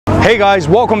Hey guys,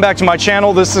 welcome back to my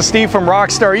channel. This is Steve from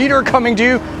Rockstar Eater coming to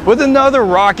you with another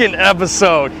rockin'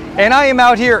 episode. And I am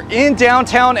out here in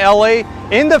downtown LA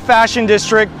in the fashion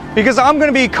district because I'm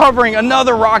gonna be covering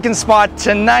another rockin' spot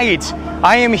tonight.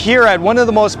 I am here at one of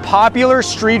the most popular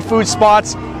street food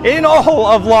spots in all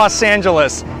of Los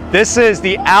Angeles. This is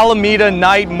the Alameda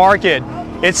Night Market.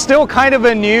 It's still kind of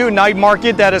a new night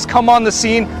market that has come on the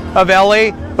scene of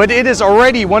LA, but it is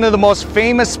already one of the most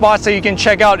famous spots that you can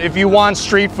check out if you want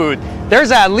street food.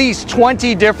 There's at least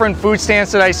 20 different food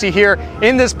stands that I see here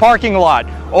in this parking lot.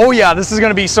 Oh yeah, this is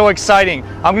gonna be so exciting.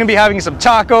 I'm gonna be having some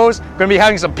tacos, gonna be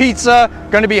having some pizza,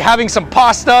 gonna be having some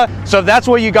pasta. So if that's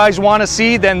what you guys wanna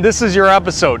see, then this is your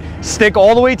episode. Stick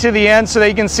all the way to the end so that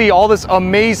you can see all this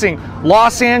amazing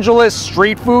Los Angeles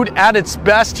street food at its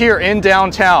best here in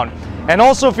downtown. And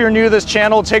also, if you're new to this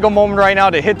channel, take a moment right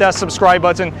now to hit that subscribe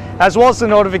button as well as the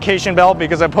notification bell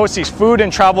because I post these food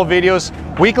and travel videos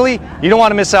weekly you don't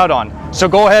want to miss out on. So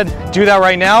go ahead, do that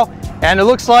right now. And it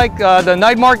looks like the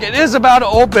night market is about to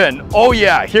open. Oh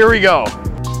yeah, here we go.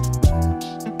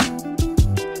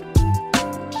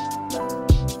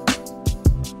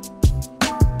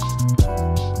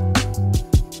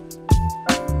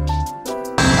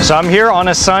 So I'm here on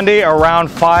a Sunday around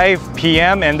 5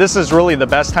 p.m. and this is really the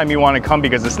best time you want to come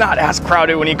because it's not as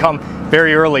crowded when you come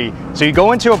very early. So you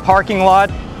go into a parking lot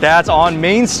that's on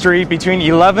Main Street between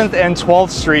 11th and 12th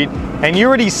Street and you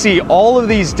already see all of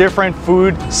these different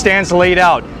food stands laid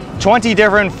out. 20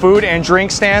 different food and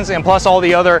drink stands and plus all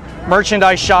the other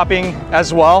merchandise shopping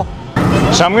as well.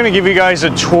 So I'm going to give you guys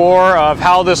a tour of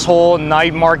how this whole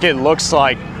night market looks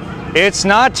like. It's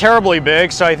not terribly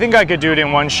big, so I think I could do it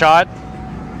in one shot.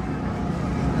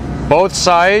 Both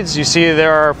sides, you see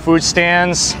there are food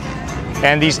stands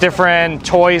and these different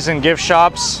toys and gift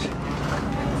shops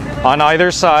on either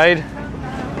side.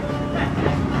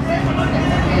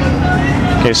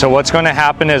 Okay, so what's going to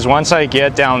happen is once I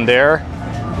get down there,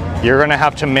 you're going to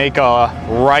have to make a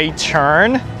right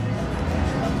turn.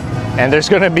 And there's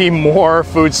going to be more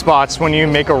food spots when you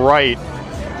make a right.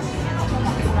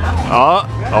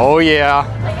 Oh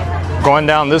yeah, going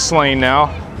down this lane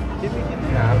now.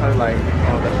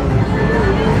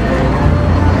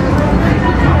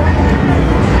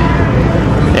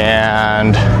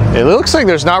 And it looks like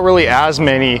there's not really as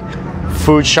many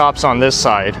food shops on this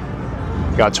side.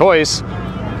 Got toys.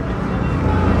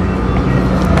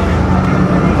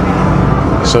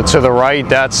 So to the right,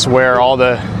 that's where all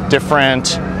the different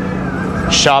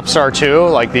shops are too,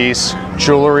 like these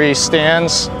jewelry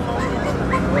stands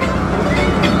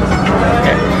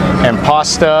and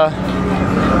pasta.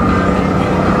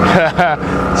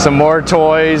 Some more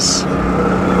toys.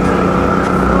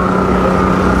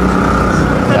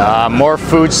 More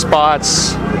food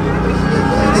spots.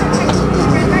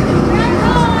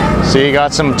 So you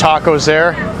got some tacos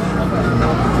there.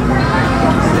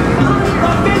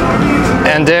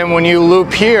 And then when you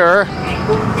loop here,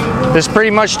 this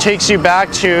pretty much takes you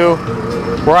back to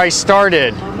where I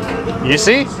started. You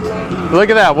see? Look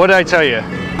at that. What did I tell you?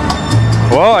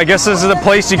 Well, I guess this is the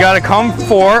place you gotta come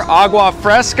for. Agua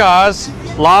Frescas,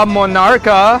 La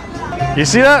Monarca. You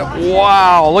see that?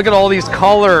 Wow, look at all these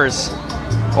colors.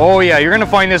 Oh yeah, you're gonna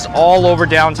find this all over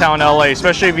downtown LA,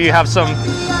 especially if you have some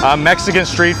Mexican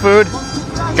street food.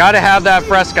 Gotta have that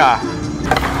fresca.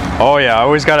 Oh yeah, I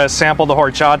always gotta sample the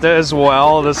horchata as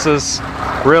well. This is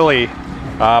really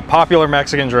a popular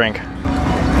Mexican drink.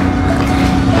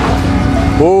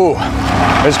 Ooh,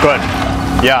 it's good.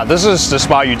 Yeah, this is the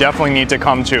spot you definitely need to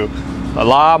come to.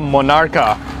 La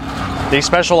Monarca. They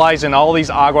specialize in all these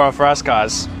agua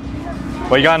frescas.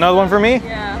 Well, you got another one for me?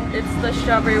 Yeah, it's the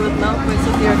strawberry with milk with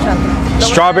the horchata.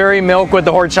 Strawberry milk with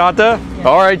the horchata? Yeah.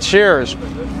 All right, cheers.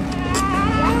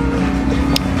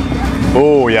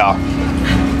 Oh, yeah.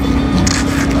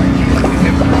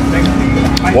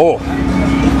 Whoa.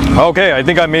 Okay, I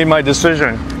think I made my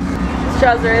decision.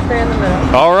 Straw's right there in the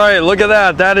middle. All right, look at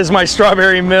that. That is my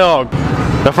strawberry milk.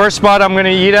 The first spot I'm gonna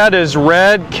eat at is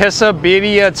Red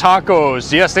Quesabirria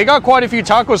Tacos. Yes, they got quite a few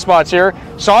taco spots here,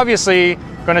 so obviously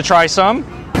gonna try some.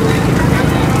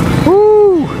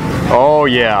 Woo! Oh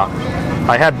yeah,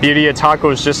 I had birria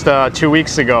tacos just 2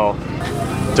 weeks ago.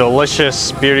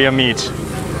 Delicious birria meat,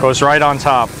 goes right on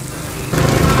top.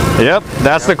 Yep,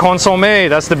 that's the consomme,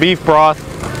 that's the beef broth.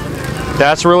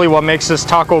 That's really what makes this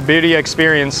taco birria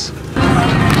experience.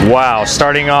 Wow,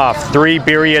 starting off, 3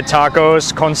 birria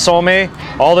tacos, consomme.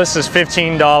 All this is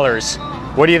 $15.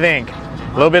 What do you think?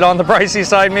 A little bit on the pricey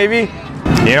side, maybe?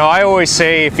 You know, I always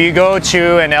say if you go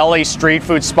to an LA street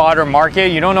food spot or market,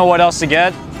 you don't know what else to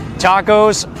get.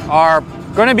 Tacos are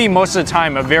going to be most of the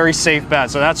time a very safe bet.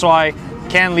 So that's why I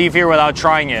can't leave here without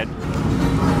trying it.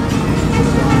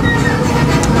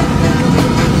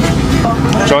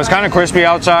 it's kind of crispy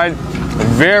outside,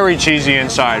 very cheesy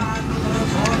inside.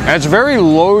 And it's very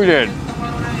loaded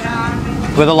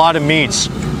with a lot of meats.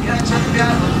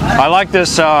 I like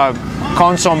this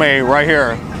consomme right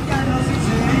here.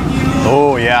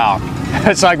 Oh yeah,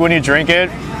 it's like when you drink it,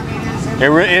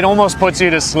 it almost puts you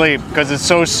to sleep because it's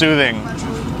so soothing.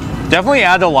 Definitely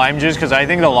add the lime juice because I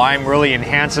think the lime really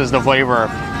enhances the flavor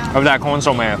of that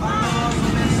consomme.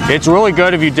 It's really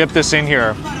good if you dip this in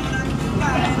here.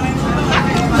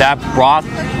 That broth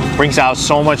brings out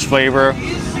so much flavor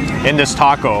in this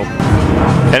taco.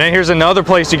 And then here's another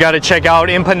place you got to check out,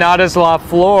 Empanadas La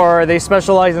Flor. They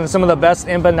specialize in some of the best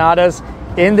empanadas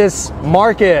in this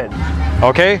market.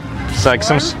 Okay, it's like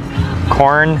some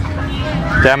corn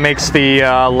that makes the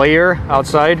layer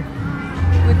outside.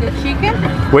 With the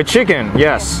chicken? With chicken,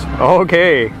 yes.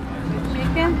 Okay.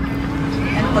 Chicken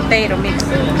and potato mix.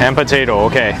 And potato,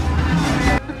 okay.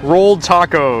 Rolled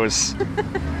tacos.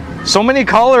 So many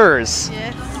colors.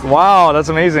 Yes. Wow, that's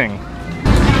amazing.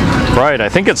 Right, I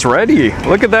think it's ready.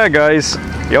 Look at that, guys.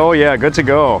 Oh yeah, good to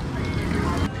go.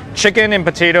 Chicken and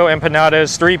potato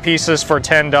empanadas, 3 pieces for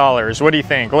 $10. What do you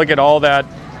think? Look at all that,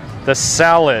 the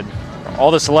salad,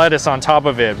 all this lettuce on top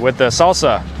of it with the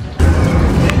salsa.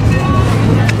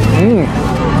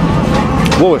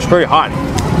 Whoa, it's pretty hot.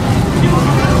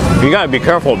 You gotta be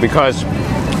careful because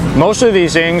most of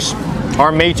these things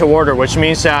are made to order, which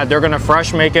means that they're gonna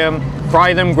fresh make them,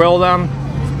 fry them, grill them.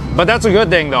 But that's a good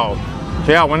thing though.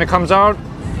 So yeah, when it comes out,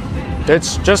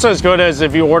 it's just as good as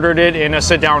if you ordered it in a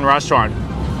sit-down restaurant.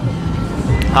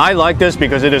 I like this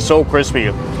because it is so crispy.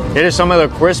 It is some of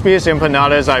the crispiest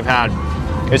empanadas I've had.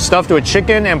 It's stuffed with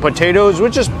chicken and potatoes,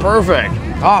 which is perfect.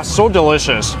 Ah, so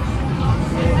delicious.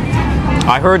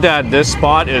 I heard that this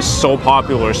spot is so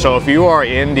popular, so if you are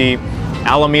in the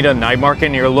Alameda Night Market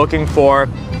and you're looking for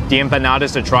the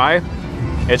empanadas to try,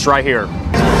 it's right here.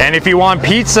 And if you want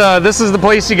pizza, this is the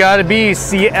place you gotta be,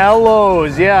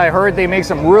 Ciello's. Yeah, I heard they make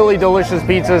some really delicious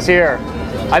pizzas here.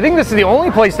 I think this is the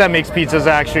only place that makes pizzas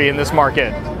actually in this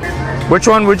market. Which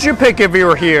one would you pick if you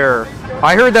were here?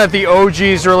 I heard that the OG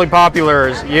is really popular.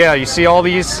 Yeah, you see all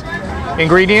these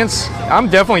ingredients? I'm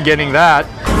definitely getting that.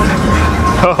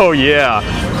 Oh yeah,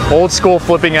 old school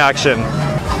flipping action.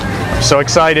 So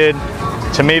excited.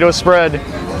 Tomato spread.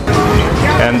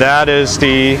 And that is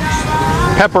the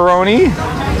pepperoni.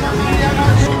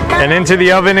 And into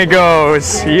the oven it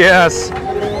goes. Yes.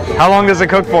 How long does it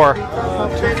cook for?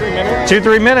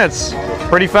 2-3 minutes.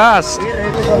 Pretty fast.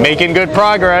 Making good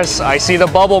progress. I see the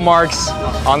bubble marks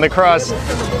on the crust.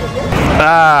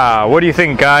 Ah, what do you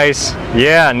think, guys?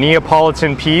 Yeah,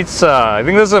 Neapolitan pizza. I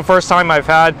think this is the first time I've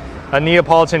had a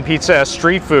Neapolitan pizza as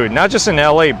street food, not just in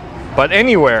LA, but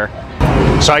anywhere.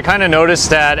 So I kind of noticed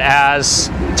that as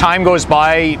time goes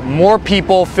by, more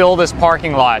people fill this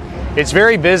parking lot. It's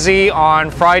very busy on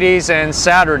Fridays and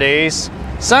Saturdays.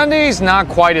 Sundays, not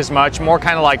quite as much, more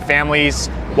kind of like families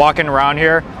walking around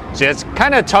here. So it's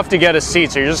kind of tough to get a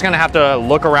seat, so you're just gonna have to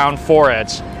look around for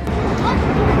it.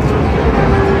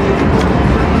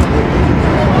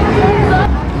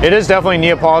 It is definitely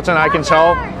Neapolitan, I can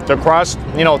tell. The crust,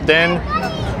 you know, thin,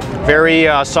 very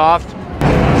soft.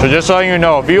 So just so you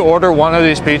know, if you order one of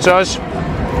these pizzas,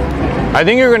 I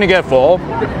think you're gonna get full.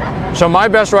 So my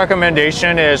best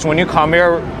recommendation is when you come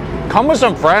here, come with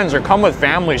some friends or come with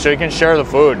family so you can share the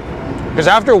food. Because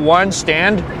after one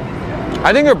stand,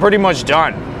 I think you're pretty much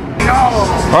done.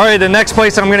 All right, the next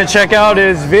place I'm gonna check out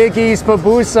is Vicky's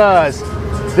Pupusas.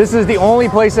 This is the only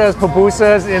place that has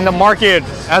pupusas in the market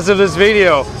as of this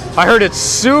video. I heard it's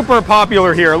super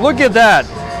popular here. Look at that.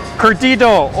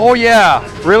 Curtido, oh yeah,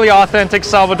 really authentic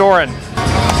Salvadoran.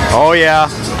 Oh yeah,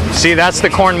 see that's the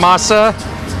corn masa.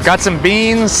 Got some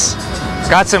beans,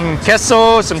 got some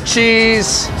queso, some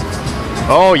cheese.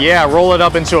 Oh yeah, roll it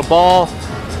up into a ball.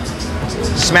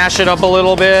 Smash it up a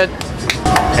little bit.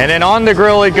 And then on the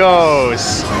grill it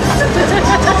goes.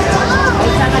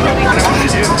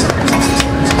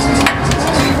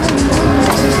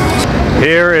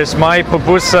 Here is my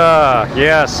pupusa.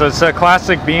 Yes, it's a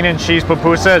classic bean and cheese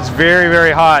pupusa. It's very,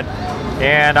 very hot.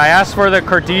 And I asked for the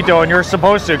curtido, and you're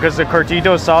supposed to, because the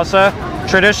curtido salsa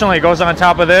traditionally goes on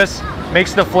top of this,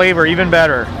 makes the flavor even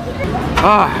better.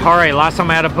 All right, last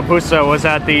time I had a pupusa was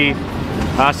at the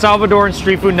Salvadoran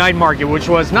Street Food Night Market, which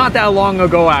was not that long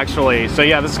ago actually. So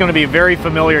yeah, this is gonna be a very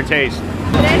familiar taste.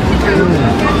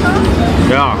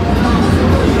 Yeah.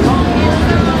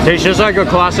 Tastes just like a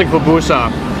classic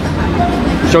pupusa.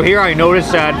 So here I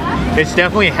noticed that it's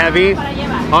definitely heavy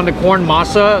on the corn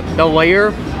masa, the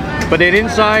layer, but then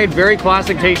inside, very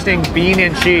classic tasting bean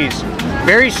and cheese.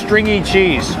 Very stringy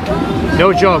cheese.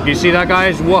 No joke, you see that,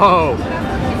 guys? Whoa.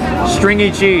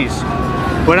 Stringy cheese.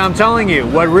 But I'm telling you,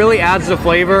 what really adds the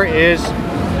flavor is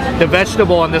the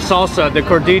vegetable and the salsa, the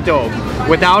cordito.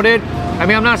 Without it, I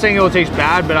mean, I'm not saying it will taste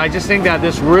bad, but I just think that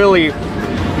this really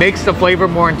makes the flavor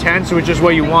more intense, which is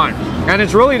what you want. And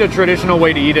it's really the traditional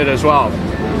way to eat it as well.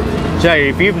 So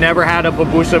if you've never had a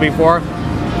pupusa before,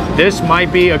 this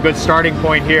might be a good starting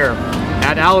point here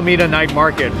at Alameda Night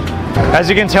Market. As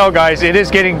you can tell, guys, it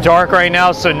is getting dark right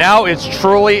now, so now it's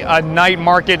truly a night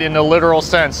market in the literal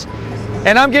sense.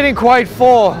 And I'm getting quite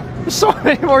full. So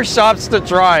many more shops to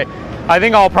try. I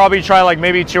think I'll probably try like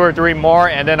maybe 2 or 3 more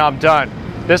and then I'm done.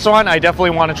 This one I definitely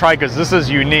want to try because this is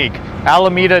unique.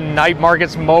 Alameda Night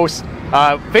Market's most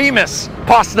famous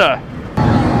pasta.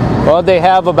 Well, they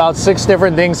have about 6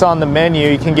 different things on the menu.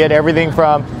 You can get everything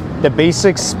from the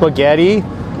basic spaghetti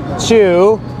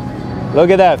to, look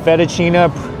at that,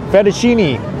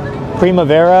 fettuccine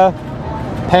primavera,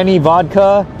 penny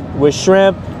vodka with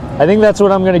shrimp. I think that's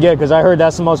what I'm gonna get because I heard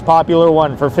that's the most popular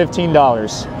one for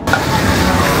 $15.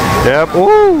 Yep,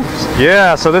 ooh,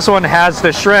 yeah, so this one has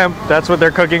the shrimp. That's what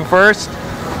they're cooking first.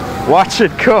 Watch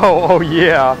it go, oh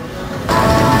yeah.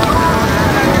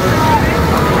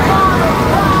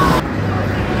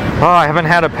 Oh, I haven't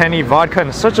had a penny vodka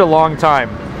in such a long time.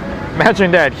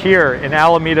 Imagine that here in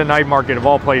Alameda Night Market of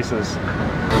all places.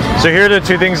 So here are the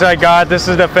 2 things I got. This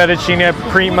is the fettuccine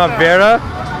primavera,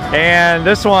 and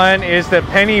this one is the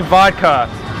penny vodka.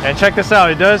 And check this out,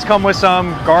 it does come with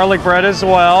some garlic bread as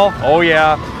well. Oh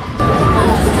yeah.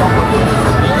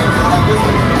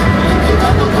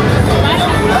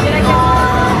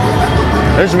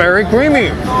 It's very creamy.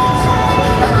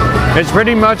 It's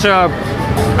pretty much a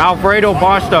Alfredo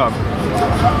pasta.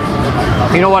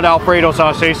 You know what Alfredo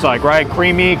sauce tastes like, right?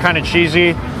 Creamy, kind of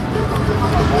cheesy.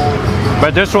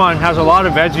 But this one has a lot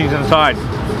of veggies inside.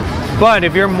 But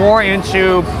if you're more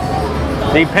into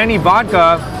the penny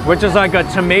vodka, which is like a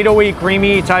tomatoey,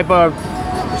 creamy type of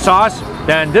sauce,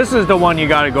 then this is the one you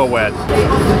gotta go with.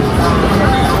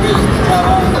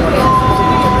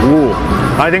 Ooh,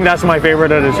 I think that's my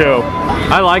favorite of the 2.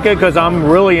 I like it because I'm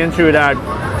really into that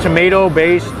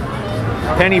tomato-based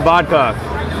penny vodka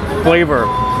flavor.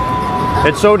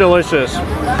 It's so delicious.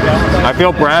 I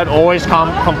feel bread always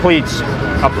completes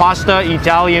a pasta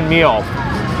Italian meal.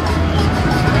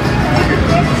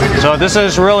 So this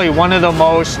is really one of the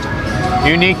most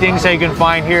unique things that you can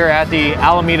find here at the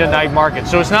Alameda Night Market.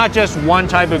 So it's not just one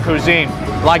type of cuisine,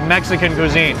 like Mexican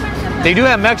cuisine. They do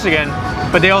have Mexican,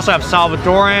 but they also have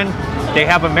Salvadoran, they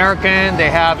have American, they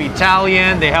have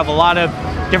Italian, they have a lot of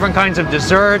different kinds of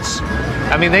desserts.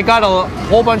 I mean, they got a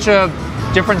whole bunch of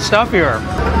different stuff here.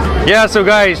 Yeah, so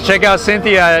guys, check out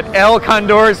Cynthia at El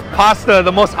Condor's Pasta,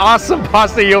 the most awesome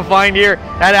pasta you'll find here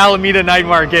at Alameda Night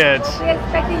Market. We're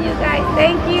expecting you guys.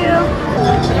 Thank you.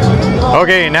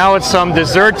 Okay, now it's some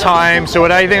dessert time. So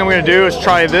what I think I'm gonna do is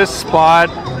try this spot.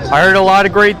 I heard a lot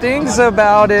of great things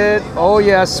about it. Oh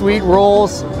yeah, sweet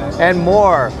rolls and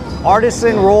more.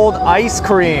 Artisan rolled ice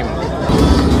cream.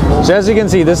 So as you can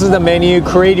see, this is the menu.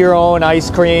 Create your own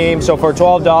ice cream. So for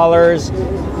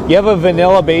 $12, you have a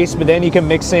vanilla base, but then you can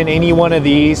mix in any one of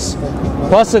these,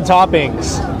 plus the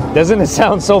toppings. Doesn't it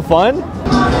sound so fun?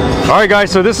 All right,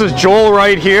 guys, so this is Joel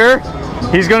right here.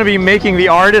 He's gonna be making the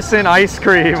artisan ice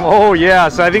cream. Oh yeah,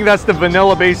 so I think that's the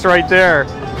vanilla base right there.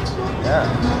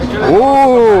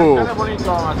 Ooh.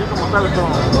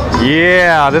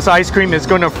 Yeah, this ice cream is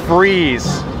gonna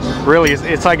freeze. Really,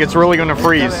 it's like it's really gonna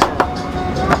freeze.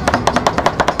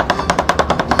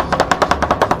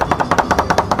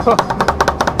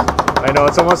 I know,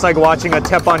 it's almost like watching a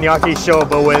teppanyaki show,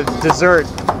 but with dessert.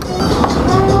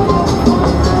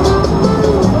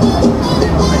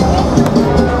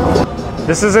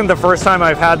 This isn't the first time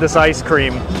I've had this ice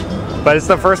cream, but it's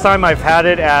the first time I've had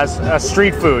it as a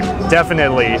street food,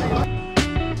 definitely.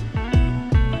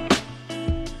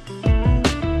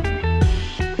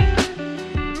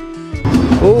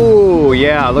 Ooh,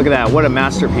 yeah, look at that. What a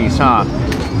masterpiece, huh?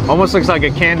 Almost looks like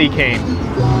a candy cane,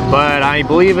 but I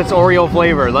believe it's Oreo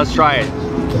flavor. Let's try it.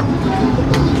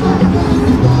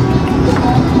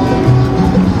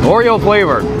 Oreo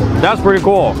flavor. That's pretty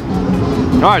cool.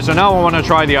 All right, so now I want to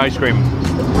try the ice cream.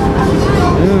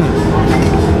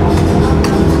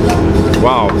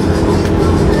 Wow.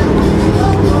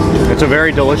 It's a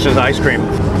very delicious ice cream.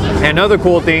 Another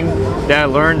cool thing that I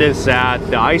learned is that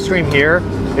the ice cream here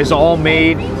is all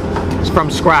made from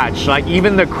scratch. Like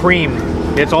even the cream,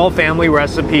 it's all family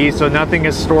recipes, so nothing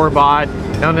is store-bought,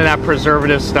 none of that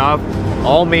preservative stuff,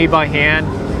 all made by hand.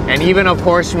 And even of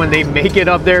course when they make it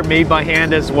up there, made by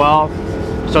hand as well.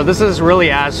 So this is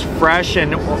really as fresh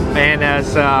and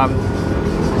as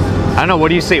I don't know, what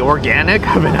do you say, organic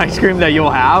of an ice cream that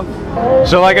you'll have?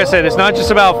 So like I said, it's not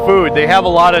just about food. They have a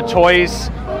lot of toys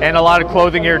and a lot of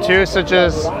clothing here too, such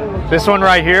as this one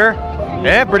right here.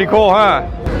 Yeah, pretty cool, huh?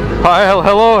 Hi,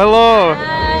 hello, hello.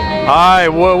 Hi. Hi,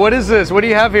 what is this? What do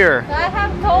you have here? So I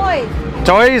have toys.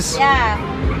 Toys? Yeah.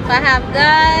 So I have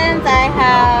guns. I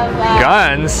have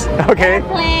Guns? Okay.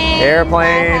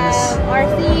 airplanes. I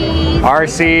have RCs.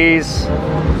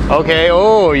 RCs. Okay,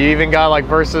 oh, you even got like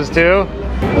purses too?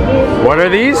 What are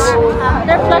these?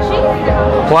 They're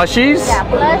plushies. Plushies? Yeah,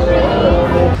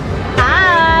 plushies.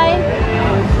 Hi.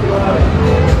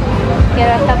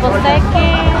 Get a couple seconds.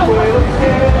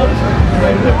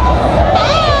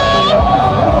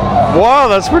 Wow,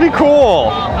 that's pretty cool.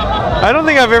 I don't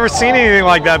think I've ever seen anything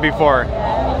like that before.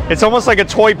 It's almost like a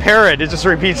toy parrot. It just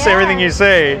repeats everything you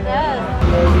say. It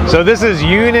does. So this is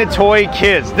Unit Toy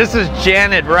Kids. This is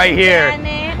Janet right here.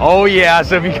 Janet. Oh yeah,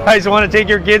 so if you guys want to take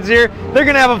your kids here, they're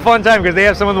gonna have a fun time because they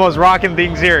have some of the most rocking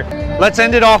things here. Let's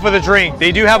end it off with a drink.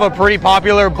 They do have a pretty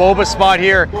popular boba spot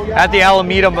here at the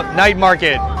Alameda Night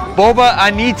Market. Boba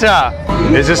Anita.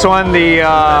 Is this one the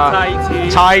Thai tea.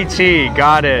 Thai tea?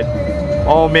 Got it.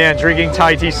 Oh man, drinking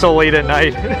Thai tea so late at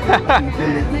night.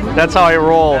 That's how I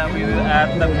roll. And we will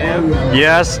add the milk.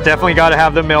 Yes, definitely got to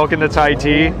have the milk in the Thai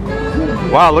tea.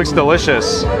 Wow, it looks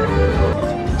delicious.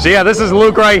 So yeah, this is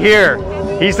Luke right here.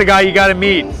 He's the guy you got to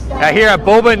meet here at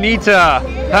Boba Nita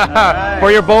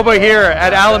for your boba here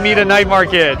at Alameda Night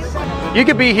Market. You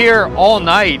could be here all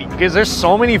night because there's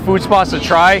so many food spots to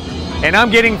try, and I'm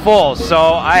getting full, so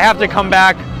I have to come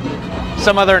back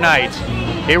some other night.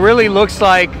 It really looks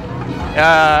like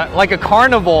a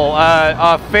carnival,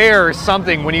 a fair or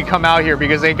something when you come out here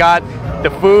because they got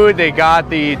the food, they got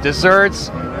the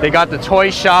desserts, they got the toy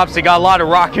shops, they got a lot of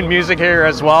rockin' music here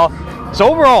as well. So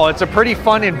overall, it's a pretty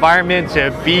fun environment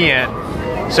to be in.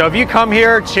 So if you come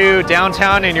here to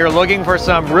downtown and you're looking for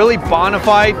some really bona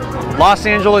fide Los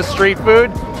Angeles street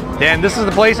food, then this is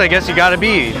the place I guess you gotta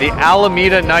be, the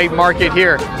Alameda Night Market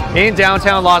here in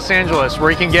downtown Los Angeles,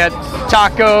 where you can get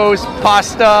tacos,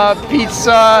 pasta,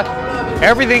 pizza,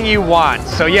 everything you want.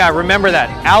 So yeah, remember that,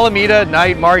 Alameda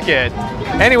Night Market.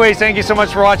 Anyways, thank you so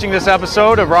much for watching this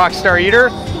episode of Rockstar Eater.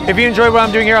 If you enjoyed what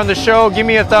I'm doing here on the show, give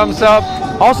me a thumbs up.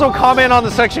 Also comment on the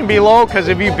section below, because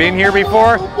if you've been here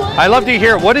before, I'd love to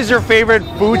hear what is your favorite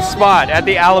food spot at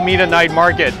the Alameda Night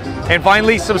Market. And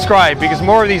finally, subscribe, because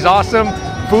more of these awesome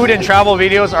food and travel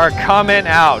videos are coming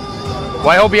out. Well,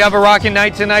 I hope you have a rocking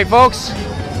night tonight, folks,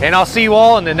 and I'll see you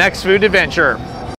all in the next food adventure.